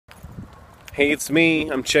Hey, it's me.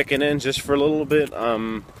 I'm checking in just for a little bit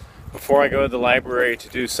before I go to the library to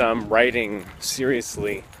do some writing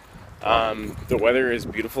seriously. The weather is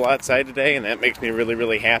beautiful outside today, and that makes me really,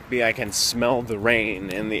 really happy. I can smell the rain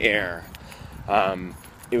in the air.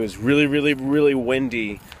 It was really, really, really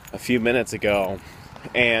windy a few minutes ago,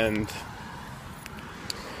 and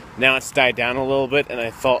now it's died down a little bit, and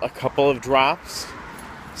I felt a couple of drops.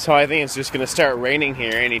 So I think it's just going to start raining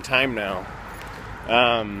here any time now.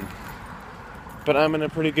 But I'm in a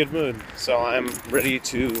pretty good mood, so I'm ready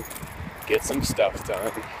to get some stuff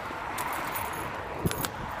done.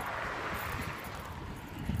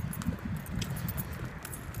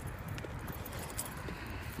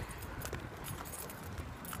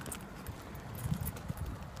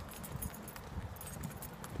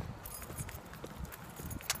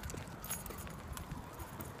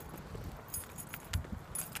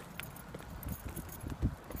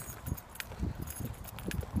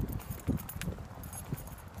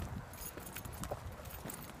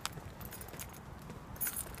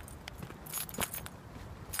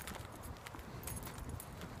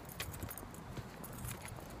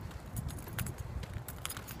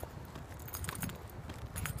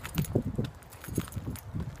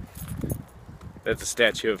 That's a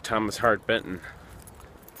statue of Thomas Hart Benton,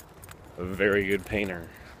 a very good painter.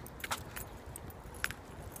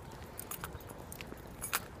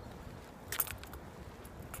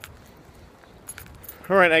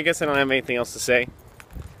 Alright, I guess I don't have anything else to say.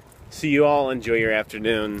 See you all, enjoy your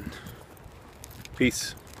afternoon.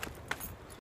 Peace.